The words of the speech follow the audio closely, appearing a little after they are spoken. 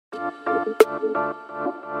Welcome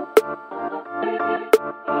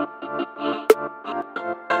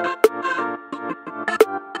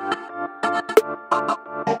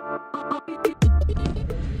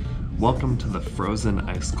to the frozen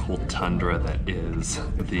ice-cold tundra that is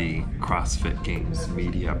the CrossFit Games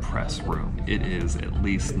media press room. It is at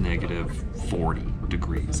least negative 40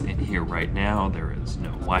 degrees in here right now. There is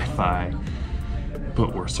no Wi-Fi,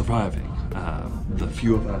 but we're surviving. The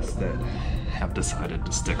few of us that have decided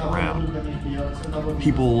to stick around.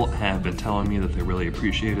 People have been telling me that they really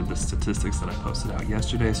appreciated the statistics that I posted out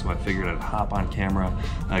yesterday, so I figured I'd hop on camera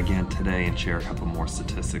again today and share a couple more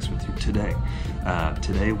statistics with you today.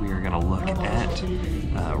 Today we are going to look at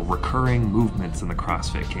recurring movements in the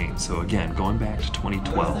CrossFit Games. So again, going back to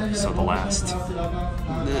 2012, so the last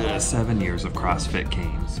 7 years of CrossFit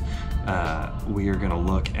Games, we are going to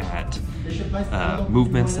look at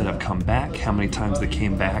movements that have come back, how many times they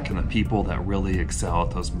came back, and the people that really excel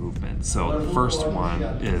at those movements. So the first one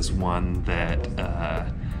is one that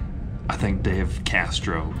I think Dave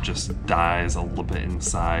Castro just dies a little bit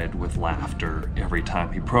inside with laughter every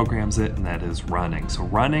time he programs it, and that is running. So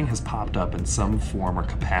running has popped up in some form or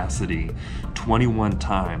capacity 21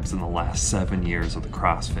 times in the last 7 years of the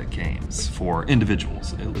CrossFit Games, for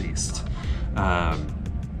individuals at least.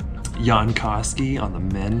 Jan Koski on the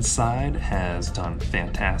men's side has done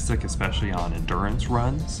fantastic, especially on endurance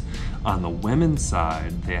runs. On the women's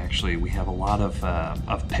side, we have a lot of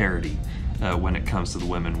parity when it comes to the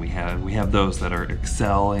women. We have those that are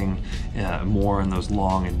excelling more in those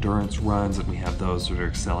long endurance runs, and we have those that are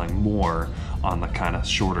excelling more on the kind of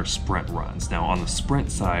shorter sprint runs. Now on the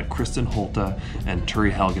sprint side, Kristen Holte and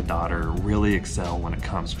Turi Helgadottir really excel when it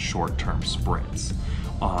comes to short-term sprints.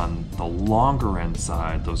 On the longer end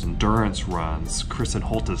side, those endurance runs, Kristen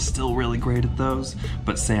Holte is still really great at those,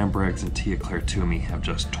 but Sam Briggs and Tia-Clair Toomey have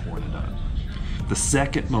just torn it up. The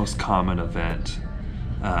second most common event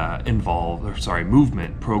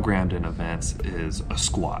movement programmed in events is a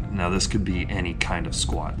squat. Now this could be any kind of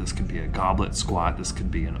squat. This could be a goblet squat, this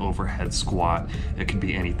could be an overhead squat, it could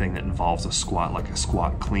be anything that involves a squat, like a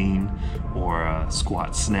squat clean or a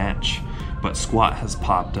squat snatch. But squat has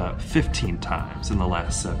popped up 15 times in the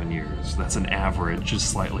last 7 years. That's an average, just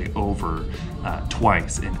slightly over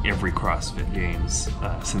twice in every CrossFit Games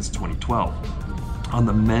since 2012. On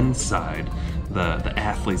the men's side, the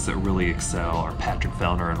athletes that really excel are Patrick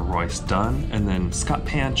Vellner and Royce Dunn, and then Scott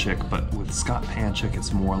Panchik, but with Scott Panchik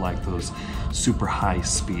it's more like those super high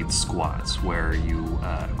speed squats where you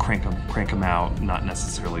crank them out, not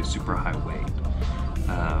necessarily super high weight.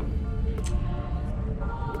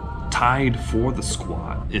 Tied for the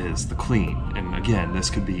squat is the clean, and again this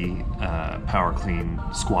could be power clean,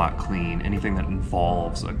 squat clean, anything that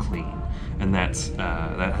involves a clean, and that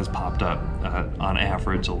has popped up on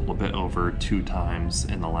average a little bit over 2 times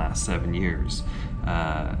in the last 7 years.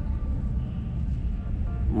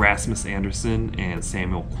 Rasmus Anderson and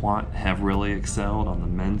Samuel Quant have really excelled on the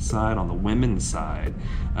men's side. On the women's side,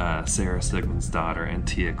 Sarah Sigmundsdottir and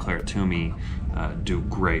Tia-Clair Toomey do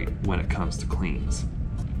great when it comes to cleans.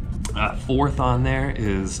 Fourth on there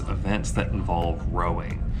is events that involve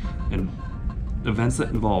rowing. And events that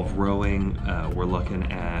involve rowing, we're looking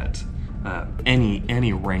at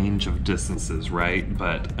any range of distances, right?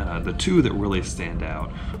 But the two that really stand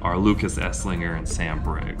out are Lucas Esslinger and Sam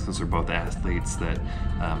Briggs. Those are both athletes that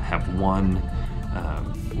have won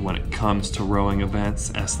when it comes to rowing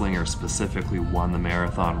events. Esslinger specifically won the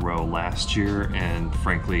marathon row last year, and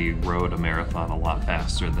frankly rowed a marathon a lot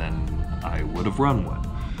faster than I would have run one.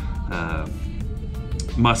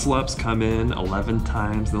 Muscle-ups come in 11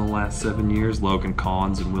 times in the last 7 years, Logan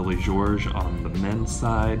Collins and Willie George on the men's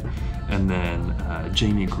side, and then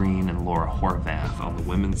Jamie Green and Laura Horvath on the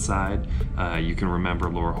women's side. You can remember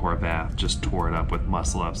Laura Horvath just tore it up with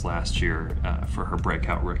muscle-ups last year for her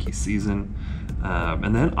breakout rookie season.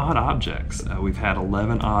 And then odd objects. We've had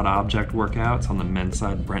 11 odd object workouts. On the men's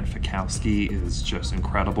side, Brent Fikowski is just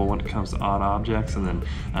incredible when it comes to odd objects. And then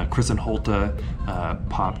Kristen Holte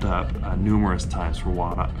popped up numerous times for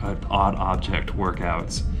odd object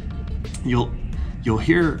workouts. You'll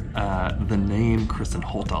hear the name Kristen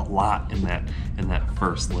Holte a lot in that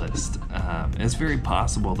first list. It's very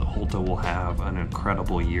possible that Holte will have an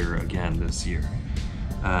incredible year again this year.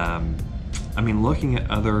 I mean, looking at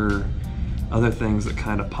other things that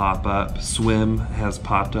kind of pop up, swim has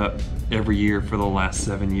popped up every year for the last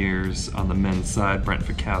 7 years. On the men's side, Brent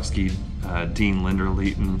Fikowski, Dean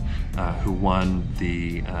Linder-Leeton, who won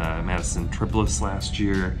the Madison Triplets last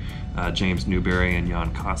year, James Newberry and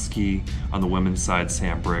Jan Koski. On the women's side,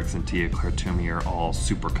 Sam Briggs and Tia-Clair Toomey are all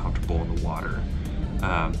super comfortable in the water.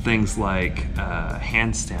 Things like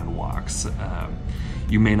handstand walks.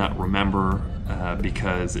 you may not remember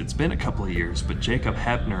because it's been a couple of years, but Jacob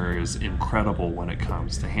Heppner is incredible when it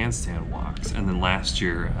comes to handstand walks. And then last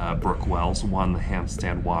year, Brooke Wells won the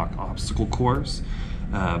handstand walk obstacle course.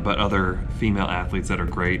 But other female athletes that are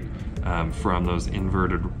great from those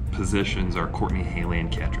inverted positions are Courtney Haley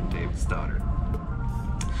and Katrin Davids-Stoddard.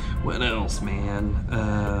 What else, man?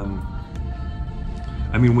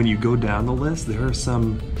 I mean, when you go down the list, there are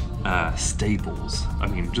some staples. I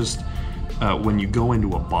mean, just when you go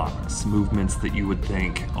into a box, movements that you would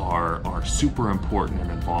think are super important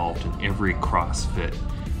and involved in every CrossFit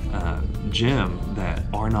gym that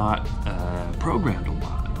are not programmed a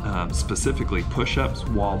lot. Specifically, push-ups,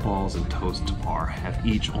 wall balls, and toes to bar have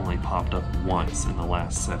each only popped up once in the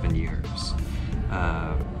last 7 years.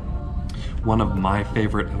 One of my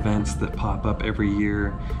favorite events that pop up every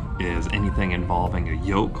year is anything involving a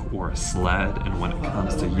yoke or a sled. And when it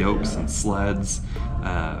comes to yokes and sleds,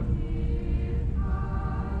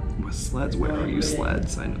 with sleds, where are you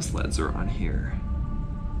sleds? I know sleds are on here.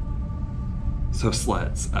 So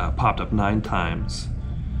sleds popped up 9 times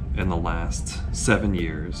in the last 7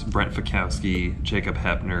 years. Brent Fikowski, Jacob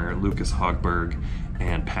Heppner, Lucas Hogberg,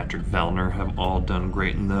 and Patrick Vellner have all done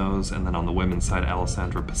great in those. And then on the women's side,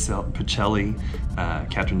 Alessandra Pacelli,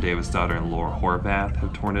 Katrin Davids-Stoddard, and Laura Horvath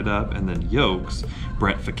have torn it up. And then yokes,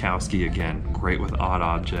 Brent Fikowski, again, great with odd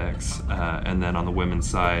objects. And then on the women's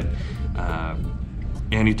side,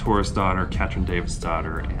 Annie Torres-Daughter, Katrin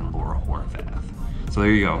Davids-Stoddard, and Laura Horvath. So there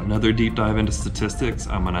you go, another deep dive into statistics.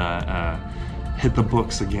 I'm gonna hit the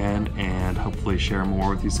books again and hopefully share more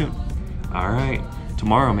with you soon. All right,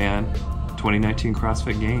 tomorrow, man, 2019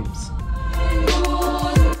 CrossFit Games.